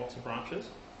having lots of branches.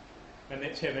 And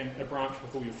that's having a branch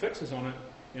with all your fixes on it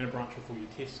and a branch with all your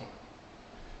tests on it.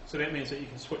 So that means that you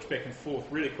can switch back and forth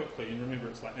really quickly, and remember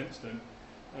it's like instant.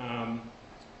 Run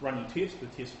your test, the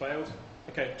test fails.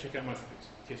 Okay, check out my fix,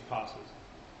 test passes.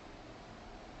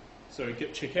 So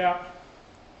git check out.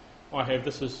 I have,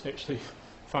 this is actually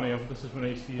funny, this is when I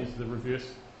used to use the reverse.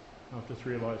 I've just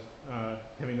realised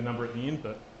having the number at the end,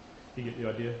 but you get the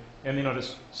idea. And then I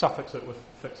just suffix it with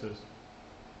fixes.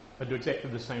 I do exactly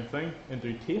the same thing and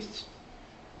do tests.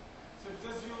 So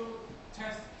does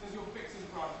your fixes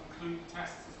branch include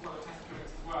tests as well, test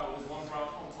commits as well, or is one branch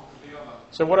on top of the other?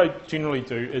 So what I generally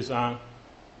do is I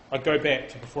go back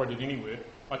to before I did any work.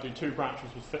 I do 2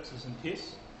 branches with fixes and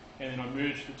tests, and then I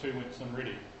merge the 2 once I'm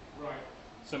ready. Right.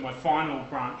 So my final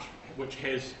branch, which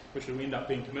will end up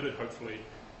being committed hopefully,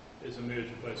 is a merge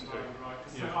of those 2. Right.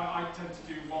 So Yeah. I tend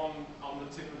to do one on the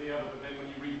tip of the other, but then when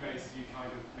you rebase, you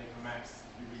kind of make a mess.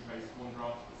 You rebase one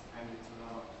branch that's appended to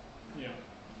another. Yeah.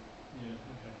 Yeah.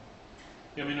 Okay.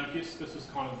 Yeah. I mean, I guess this is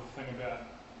kind of the thing about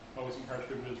I always encourage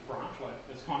people to just branch. Like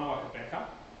it's kind of like a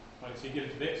backup. Like so, you get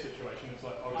into that situation, it's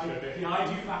like I'll just go back. Yeah, I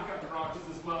do back up the branches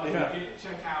as well. Yeah. I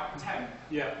check out temp.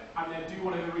 Yeah. And then do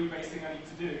whatever rebasing I need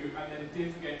to do, and then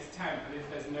div against temp. And if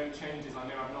there's no changes, I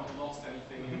know I've not lost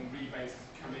anything in rebase,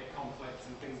 commit conflicts,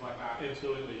 and things like that.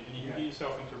 Absolutely. And you can get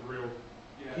yourself into real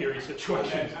Yeah. hairy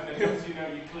situations. And then once you know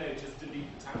you're clear, just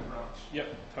delete the temp branch. Yep.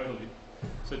 Totally.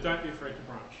 So don't be afraid to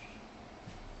branch.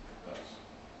 That's,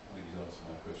 I think he's answered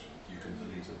my question. You can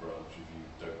delete a branch if you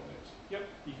don't want it. Yep.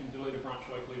 You can delete a branch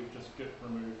locally with just git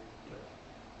remove. Yep.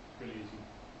 It's really easy.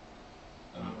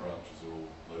 And the branches are all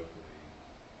locally,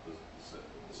 the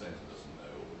centre doesn't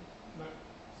know, or No.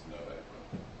 there's no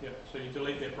background. Yep. So you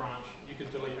delete that branch. You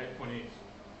could delete 8.x.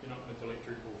 You're not going to delete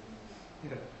Drupal.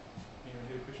 Yeah. Anyone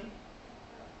have a question?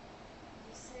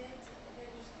 You said, if I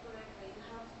understood correctly, you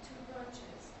have 2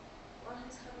 branches. One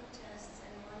is having tests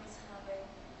and one is having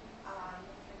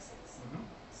fixes. Mm-hmm.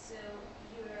 So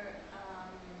you're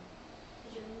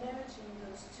merging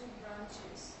those 2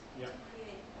 branches Yep. to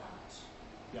create a branch.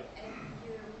 Yep. And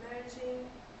you're merging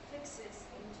fixes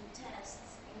into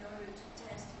tests in order to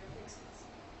test your fixes.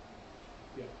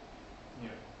 Yeah.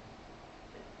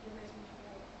 But you're merging 2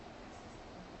 fixes.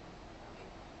 Okay.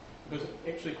 Because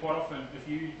actually quite often if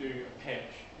you do a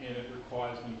patch and it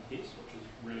requires new tests, which is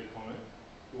really common,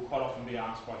 you'll quite often be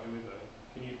asked by whoever,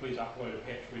 can you please upload a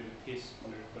patch where the tests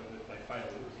work but that they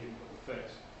failed because you haven't got the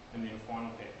fix, and then a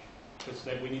final patch. Because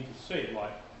that we need to see,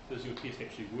 like, does your test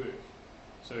actually work?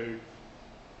 So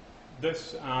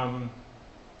this,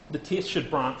 the test should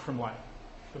branch from like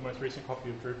the most recent copy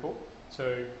of Drupal.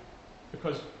 So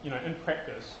because, in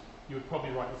practice, you would probably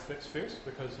write your fix first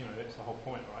because, that's the whole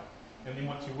point, right? And then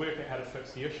once you work out how to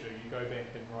fix the issue, you go back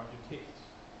and write your tests.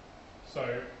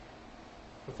 So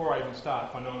before I even start,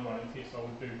 if I know I'm writing tests, I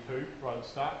would do 2 right at the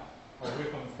start. I'll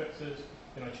work on the fixes,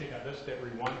 then I check out this, that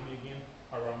rewind me again.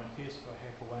 I write my tests, I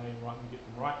hack away and write them, get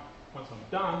them right. Once I'm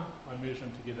done, I merge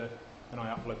them together and I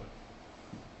upload them.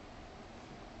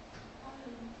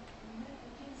 You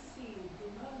can see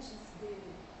the merge is the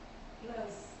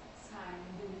plus sign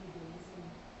in the middle, isn't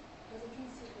it? Because you can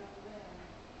see from there.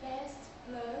 Test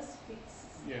plus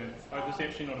fix. Yeah, there's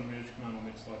actually not a merge command on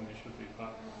that slide, and there should be,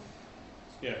 but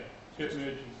yeah, git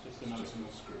merge is just another It's just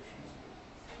a symbol. description, isn't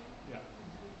it? Yeah.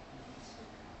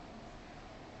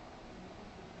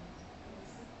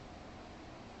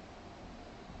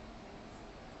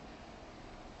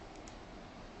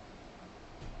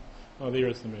 Oh, there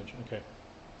is the merge. Okay.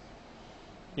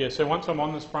 Yeah, so once I'm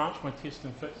on this branch, my test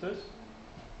and fixes,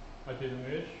 I do the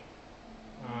merge.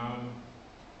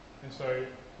 And so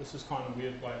this is kind of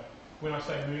weird. Like when I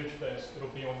say merge this, it'll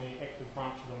be on the active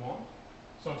branch that I'm on.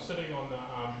 So I'm sitting on the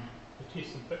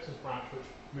test and fixes branch,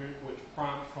 which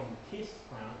branch from the test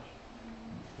branch.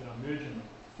 Then I'm merging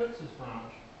the fixes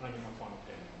branch, and I get my final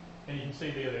tag. And you can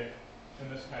see there that in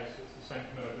this case, it's the same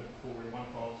commit I did before, where 1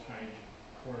 file is changed,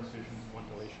 4 insertions, 1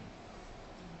 deletion.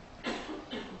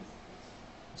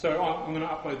 So I'm going to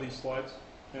upload these slides,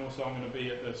 and also I'm going to be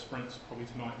at the sprints probably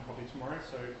tonight and probably tomorrow,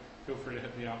 so feel free to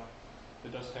hit me up.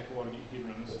 It does take a while to get your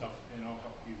head around this stuff, and I'll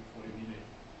help you with whatever you need.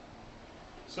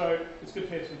 So it's good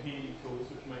to have some handy tools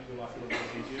which make your life a little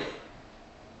bit easier.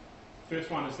 First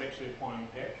one is actually applying a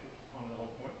patch, which is kind of the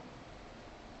whole point.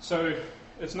 So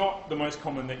it's not the most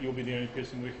common that you'll be the only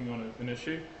person working on an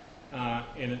issue,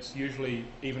 and it's usually,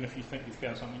 even if you think you've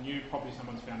found something new, probably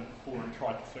someone's found it before and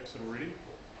tried to fix it already.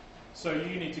 So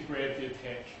you need to grab the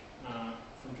patch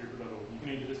from Drupal.org. You can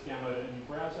either just download it in your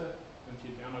browser, into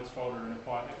your downloads folder and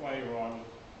apply it that way, or I would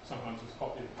sometimes just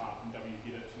copy the path and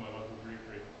wget it to my local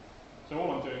directory. So all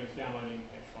I'm doing is downloading a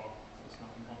patch file. It's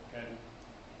nothing complicated.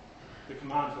 The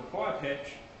command to apply a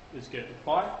patch is git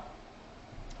apply.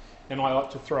 And I like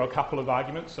to throw a couple of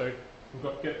arguments. So we've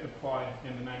got git apply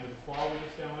and the name of the file we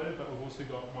just downloaded, but we've also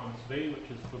got -v, which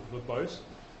is for verbose,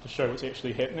 to show what's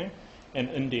actually happening, and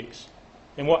index.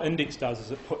 And what index does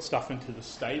is it puts stuff into the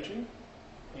staging,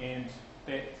 and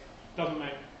that doesn't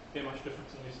make that much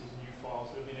difference unless there's new files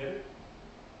that have been added.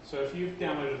 So if you've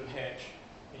downloaded a patch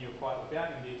and you apply it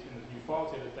without index and there's new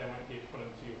files added, they won't get put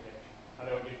into your patch.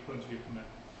 They won't get put into your commit.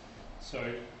 So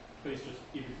please just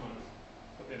every time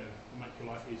put that in to make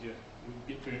your life easier. You'll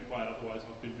get burnt by it otherwise.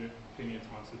 I've been burnt plenty of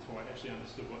times before I actually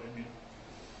understood what that meant.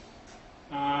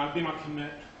 Then I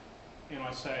commit and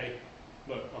I say,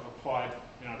 look, I've applied,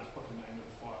 and I just put the name of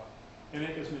the file. And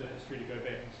that gives me the history to go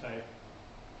back and say,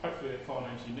 hopefully that file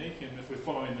name's unique, and if we're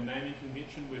following the naming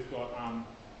convention, we've got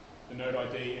the node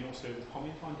ID and also the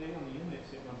comment ID on the end,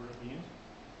 that's that number at the end.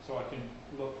 So I can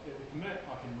look at the commit,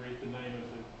 I can read the name of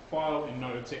the file and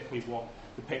know exactly what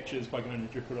the patch is by going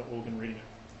to Drupal.org and reading it.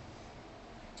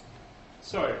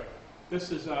 So this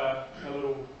is a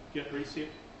little git reset,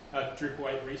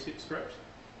 Drupal 8 reset script.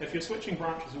 If you're switching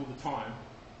branches all the time,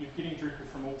 you're getting Drupal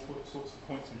from all sorts of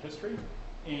points in history,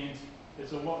 and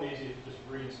it's a lot easier to just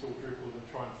reinstall Drupal than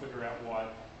try and figure out why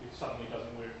it suddenly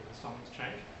doesn't work because something's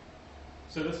changed.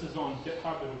 So this is on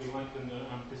GitHub. It'll be linked in the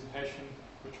presentation,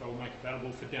 which I will make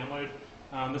available for download.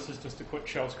 This is just a quick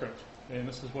shell script, and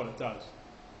this is what it does.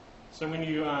 So when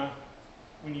you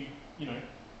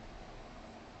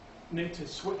need to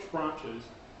switch branches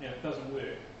and it doesn't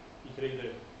work, you could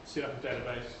either set up a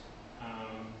database,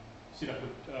 set up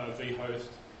a vhost,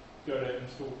 go to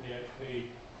install PHP,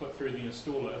 click through the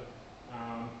installer,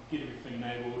 get everything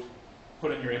enabled,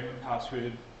 put in your admin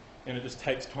password, and it just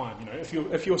takes time.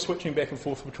 If you're switching back and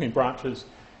forth between branches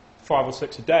 5 or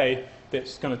 6 a day,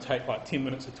 that's going to take like 10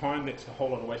 minutes of time. That's a whole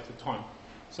lot of wasted time.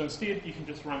 So instead, you can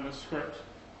just run this script,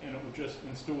 and it will just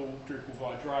install Drupal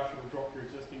via Drush. It will drop your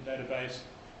existing database.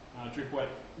 Drupal 8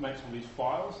 makes all these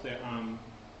files that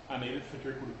are needed for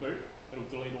Drupal to boot. It'll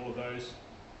delete all of those.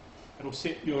 It'll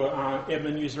set your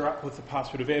admin user up with the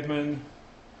password of admin,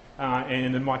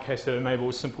 and in my case, it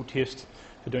enables simple test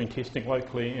for doing testing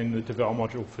locally and the devel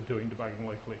module for doing debugging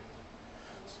locally.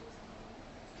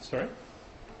 Sorry?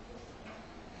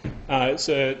 It's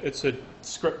a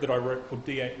script that I wrote called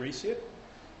D8 Reset,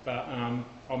 but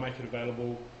I'll make it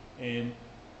available, and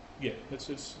yeah,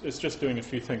 it's just doing a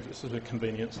few things. This is a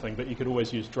convenience thing, but you could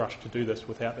always use Drush to do this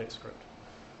without that script.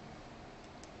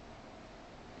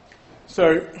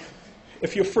 So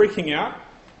if you're freaking out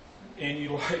and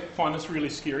you find this really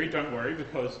scary, don't worry,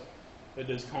 because it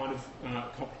is kind of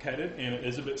complicated and it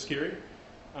is a bit scary.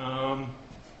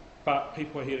 But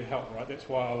people are here to help, right? That's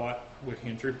why I like working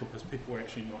in Drupal, because people are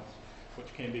actually nice,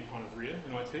 which can be kind of rare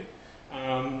in IT.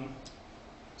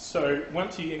 So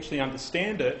once you actually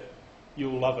understand it,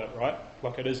 you'll love it, right?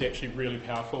 Like, it is actually really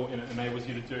powerful, and it enables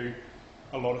you to do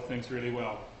a lot of things really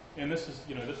well. And this is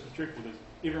Drupal.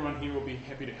 Everyone here will be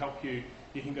happy to help you.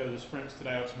 You can go to the sprints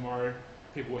today or tomorrow.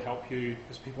 People will help you.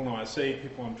 There's people on IRC,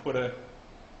 people on Twitter.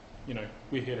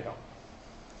 We're here to help.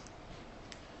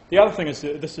 The other thing is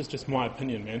that this is just my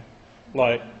opinion, man.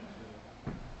 Like,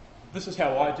 this is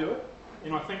how I do it,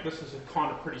 and I think this is a kind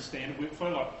of pretty standard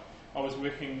workflow. Like, I was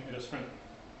working at a sprint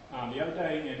the other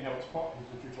day, and Alex Pott, who's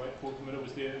a Drupal 8 core committer,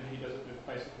 was there, and he does it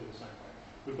basically the same way.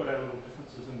 We've got our little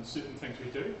differences in certain things we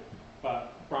do,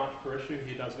 but branch per issue,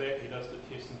 he does that. He does the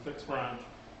test and fix branch.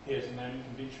 He has a naming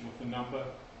convention with the number.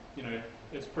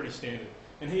 It's pretty standard.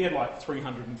 And he had like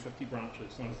 350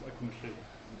 branches on his local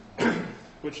machine,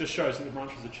 which just shows that the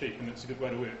branches are cheap, and it's a good way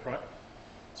to work, right?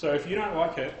 So if you don't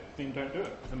like it, then don't do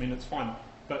it. I mean, it's fine.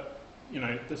 But,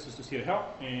 this is just here to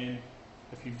help, and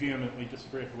if you vehemently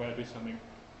disagree with the way I do something,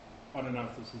 I don't know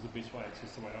if this is the best way. It's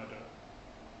just the way I do it.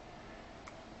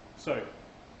 So,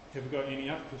 have we got any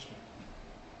other questions?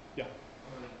 Yeah.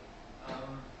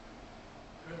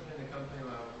 Currently in the company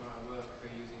where I work,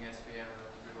 we're using SVN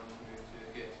and we want to move to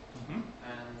Git.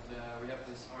 And we have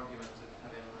this argument of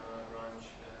having a branch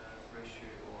for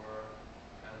issue or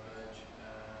kind of merge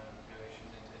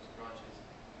issues into branches.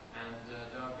 And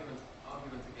the argument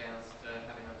against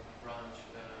having a branch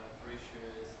for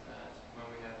issue is that when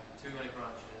we have too many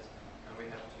branches and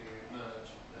we have to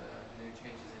merge the new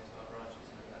changes into our branches,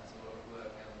 that's a lot of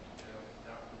work, and if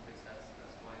there are conflicts, that's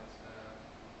quite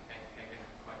can get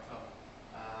quite tough.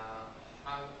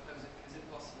 Is it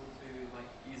possible to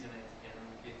ease it in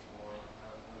Git, or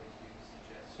how would you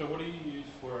suggest? So what do you use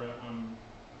for an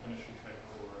issue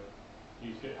tracker? Or do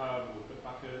you use GitHub or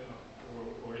Bitbucket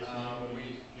or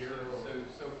SVN?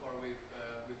 So far we've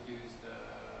used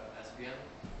SVN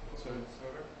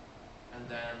server, and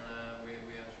then we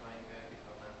are trying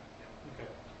GitHub now.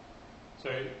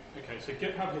 Yeah. Okay. So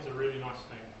GitHub has a really nice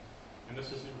thing, and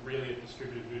this is really a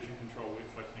distributed version control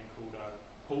workflow thing called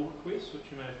pull requests, which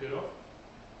you may have heard of.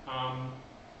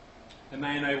 And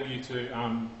they enable you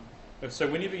to, so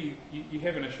whenever you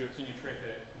have an issue, it's in your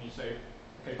tracker, and you say,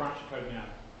 okay, branch your code now.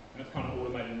 And it's kind of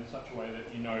automated in such a way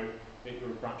that you know that you're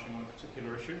branching on a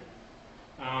particular issue.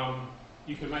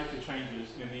 You can make the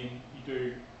changes, and then you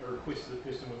do a request to the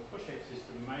person with push access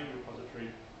to the main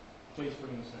repository, please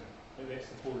bring this in. That's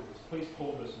the pull request. Please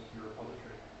pull this into your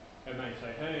repository. and they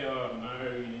say, hey, oh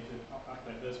no, you need to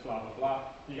update this, blah, blah, blah.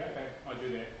 You go, okay, I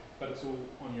do that. But it's all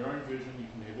on your own version. You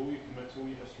can have all your commits, all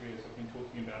your history, as I've been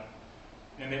talking about.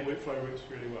 And that workflow works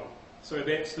really well. So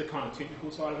that's the kind of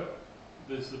technical side of it.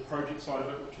 There's the project side of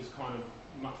it, which is kind of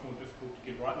much more difficult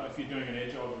to get right. Like if you're doing an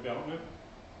agile development,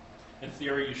 in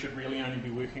theory, you should really only be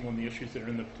working on the issues that are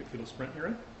in the particular sprint you're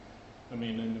in. I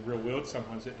mean, in the real world,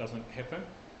 sometimes that doesn't happen.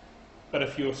 But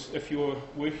if you're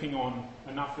working on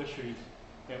enough issues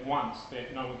at once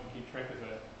that no one can keep track of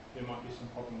it, there might be some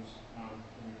problems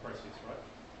in your process, right?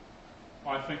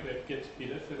 I think that gets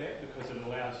better for that because it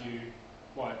allows you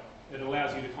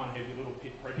to kind of have your little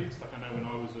pet projects. Like I know when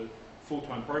I was a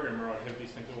full-time programmer, I'd have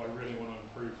these things, oh, I really want to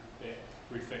improve that,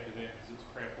 refactor that because it's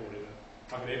crap or whatever.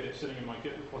 I could have that sitting in my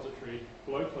Git repository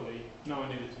locally, no one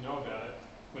needed to know about it.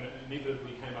 When it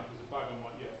inevitably came up as a bug, I'm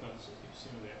like, yeah, I've done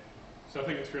 60% of that. So I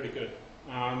think it's really good.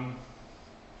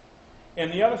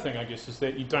 And the other thing, I guess, is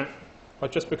that you don't,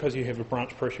 like just because you have a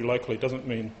branch per issue locally doesn't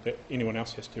mean that anyone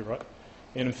else has to, right?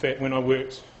 And in fact, when I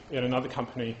worked at another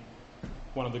company,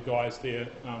 one of the guys there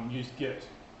used Git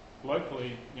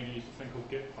locally, and he used a thing called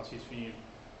Git plus SVN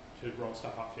to roll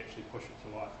stuff up to actually push it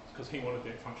to life. It's because he wanted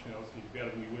that functionality to be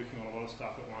able to be working on a lot of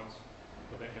stuff at once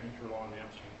without having to rely on the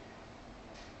upstream.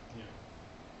 Yeah.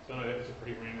 So I know that was a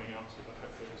pretty rambling answer, but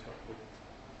hopefully it was helpful.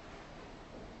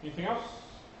 Anything else?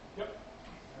 Yep.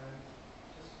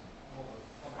 Just more of a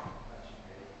follow-up question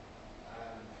really.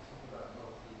 Talking about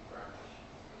multi-branch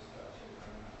structure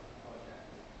coming out of the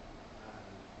project.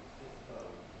 Git flow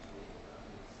usually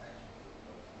needs sections of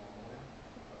flow tomorrow morning,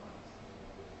 but I'm still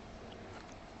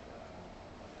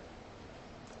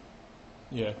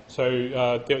Yeah,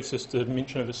 so that was just a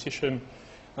mention of the session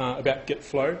about Git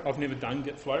flow. I've never done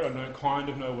Git flow. I kind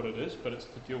of know what it is, but it's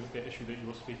to deal with that issue that you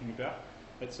were speaking about.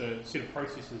 It's a set of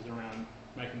processes around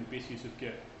making the best use of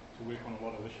Git to work on a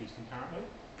lot of issues concurrently.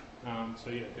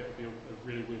 So yeah, that would be a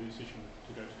really worthy session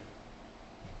to go to.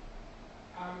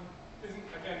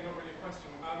 Again, not really a question.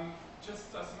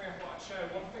 Just something I thought I'd share.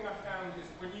 One thing I found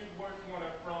is when you're working on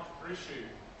a branch per issue,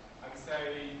 and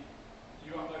say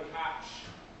you upload a patch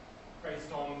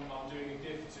based on doing a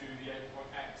diff to the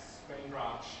 8.x main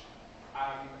branch,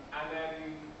 and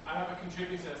then another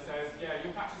contributor says, yeah,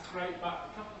 your patch is great,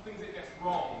 but a couple of things it gets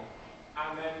wrong,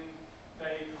 and then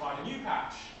they provide a new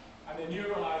patch, and then you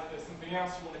realise there's something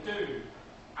else you want to do,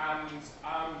 and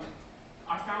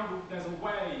I found that there's a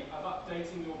way of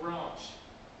updating your branch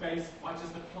based by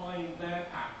just applying their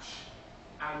patch,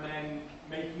 and then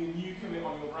making a new commit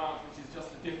on your branch, which is just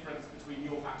the difference between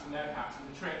your patch and their patch.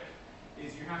 And the trick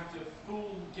is you have to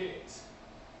full Git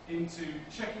into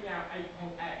checking out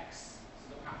 8.x so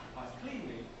the patch applies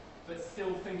cleanly, but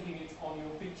still thinking it's on your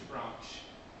feature branch.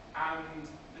 And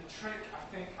the trick, I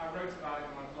think I wrote about it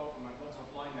on my blog, and my blog's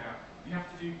offline now, you have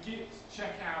to do git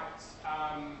check out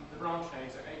the branch name,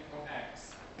 so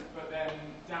 8.x, but then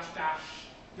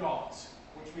 --dot,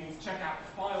 which means check out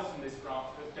the files from this branch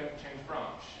but don't change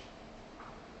branch.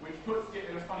 Which puts Git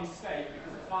in a funny state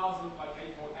because the files look like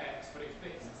 8.x, but it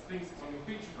thinks it's on your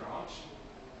feature branch.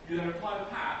 You then apply the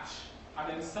patch, and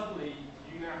then suddenly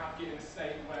you now have Git in a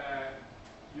state where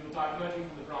you're diverging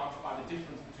from the branch by the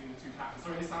difference between the two patches.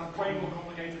 Sorry, this sounds way more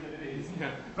complicated than it is,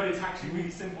 but it's actually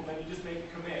really simple. Then you just make a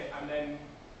commit, and then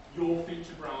your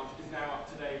feature branch is now up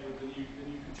to date with the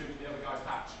new contributor, the other guy's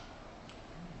patch.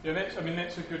 Yeah, that's a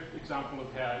good example of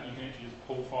how you can actually just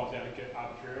pull files out of Git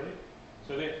arbitrarily.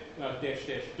 So that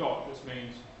 --dot just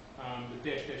means the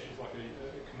dash is like a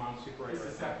command separator.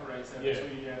 It's a separator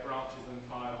between branches and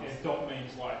files. And dot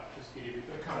means like just get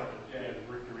everything.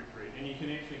 The root directory. And you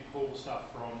can actually pull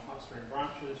stuff from upstream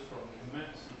branches, from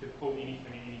commits. You can pull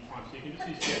anything at any time. So you can just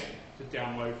use Git to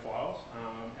download files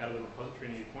out of the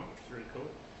repository at any point, which is really cool.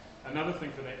 Another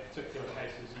thing for that particular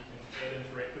case is you can add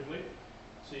interactively.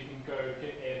 So you can go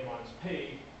git add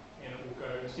 -p, and it will go,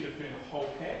 instead of doing a whole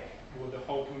pack or the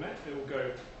whole commit, it will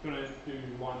go, do you want to do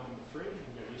line number 3? You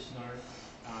can go yes, no. Do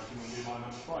you want to do line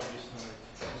number 5? Yes,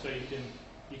 no. And so you can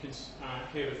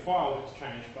have a file that's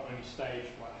changed, but only stage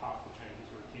like half the changes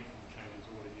or a tenth of the changes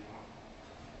or whatever you want.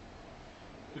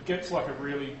 But Git's like a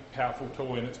really powerful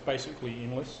tool, and it's basically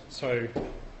endless. So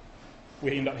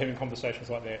we end up having conversations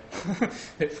like that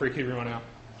that freak everyone out.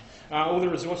 All the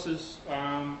resources,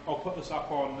 I'll put this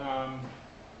up on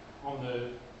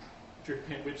the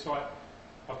Drupalcamp website.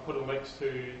 I've put links to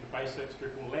the basics,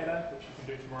 Drupal ladder, which you can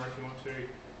do tomorrow if you want to,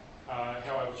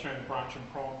 how I was showing the branch and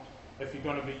prompt. If you're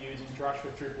going to be using Drush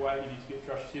with Drupal 8, you need to get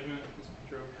Drush 7, there's a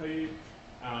picture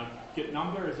of Git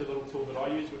number is a little tool that I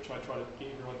use, which I try to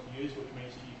get everyone to use, which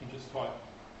means that you can just type,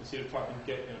 instead of typing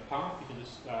Git in a path, you can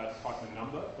just type a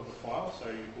number of the file, so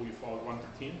all your files 1 to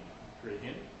 10, it's really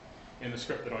handy. and the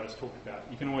script that I just talked about.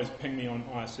 You can always ping me on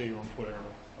IRC or on Twitter and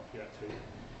I'll help you out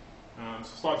too.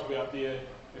 So slides will be up there.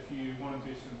 If you want to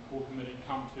do some core committing,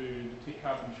 come to the Tech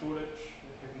Hub in Shoreditch.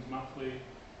 It happens monthly,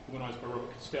 organised by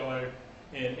Robert Costello.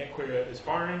 And Acquia is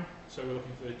hiring, so we're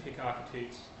looking for tech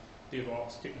architects,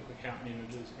 DevOps, technical account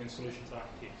managers, and solutions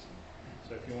architects.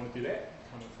 So if you want to do that,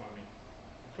 come and find me.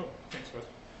 Cool. Thanks, guys.